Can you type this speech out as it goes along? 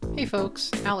Hey folks,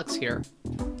 Alex here.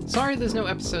 Sorry there's no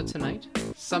episode tonight.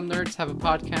 Some Nerds Have a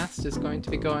Podcast is going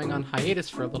to be going on hiatus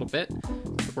for a little bit.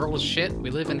 The world is shit, we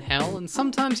live in hell, and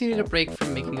sometimes you need a break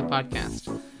from making a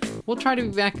podcast. We'll try to be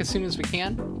back as soon as we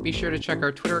can. Be sure to check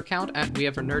our Twitter account at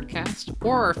WeHaveANerdcast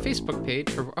or our Facebook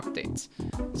page for updates.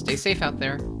 Stay safe out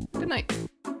there. Good night.